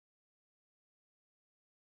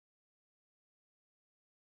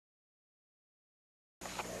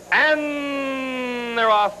And they're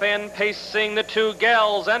off and pacing the two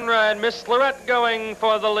gals. Enra and Miss Lorette going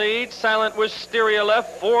for the lead. Silent Wisteria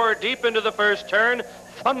left, 4 deep into the first turn.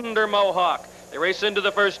 Thunder Mohawk. They race into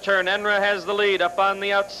the first turn. Enra has the lead up on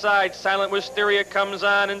the outside. Silent Wisteria comes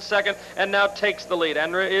on in second and now takes the lead.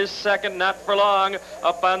 Enra is second, not for long.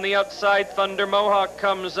 Up on the outside, Thunder Mohawk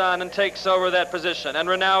comes on and takes over that position.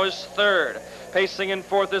 Enra now is third. Pacing in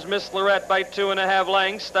fourth is Miss Lorette by 2.5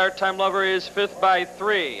 lengths. Start Time Lover is fifth by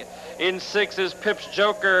 3. In sixth is Pip's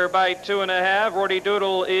Joker by 2.5. Rorty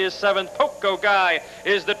Doodle is seventh. Poco Guy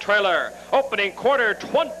is the trailer. Opening quarter,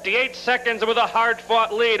 28 seconds with a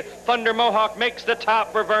hard-fought lead. Thunder Mohawk makes the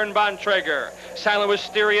top for Vern Bontrager. Silent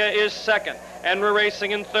Wisteria is second. And we're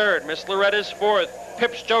racing in third. Miss Lorette is fourth.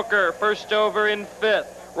 Pip's Joker first over in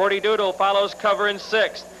fifth. Rorty Doodle follows cover in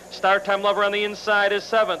sixth. Star Time Lover on the inside is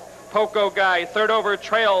seventh. Poco Guy, third over,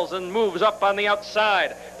 trails and moves up on the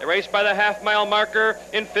outside. They race by the half-mile marker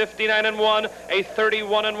in 59-1, a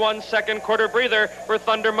 31-1 second quarter breather for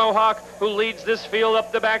Thunder Mohawk, who leads this field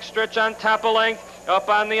up the backstretch on top of length. Up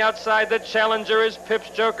on the outside, the challenger is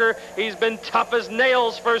Pip's Joker. He's been tough as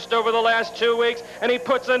nails first over the last 2 weeks, and he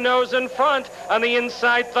puts a nose in front. On the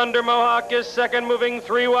inside, Thunder Mohawk is second, moving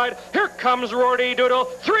 3 wide. Here comes Rorty Doodle,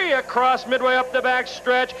 3 across midway up the back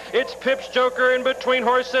stretch. It's Pip's Joker in between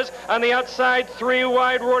horses. On the outside, 3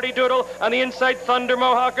 wide, Rorty Doodle. On the inside, Thunder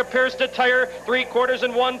Mohawk appears to tire. 3 quarters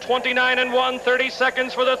and 1:29-1, 30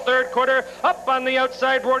 seconds for the third quarter. Up on the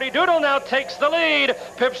outside, Rorty Doodle now takes the lead.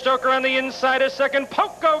 Pip's Joker on the inside is second.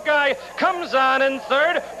 Poco Guy comes on in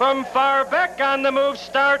third. From far back on the move,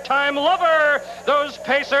 Star Time Lover. Those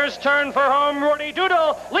pacers turn for home. Rorty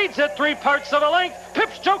Doodle leads at 3 parts of a length.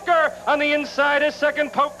 Pip's Joker on the inside is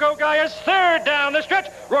second. Poco Guy is third down the stretch.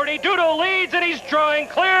 Rorty Doodle leads and he's drawing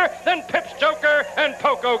clear. Then Pip's Joker and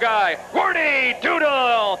Poco Guy. Rorty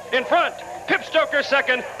Doodle in front. Pip's Joker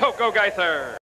second. Poco Guy third.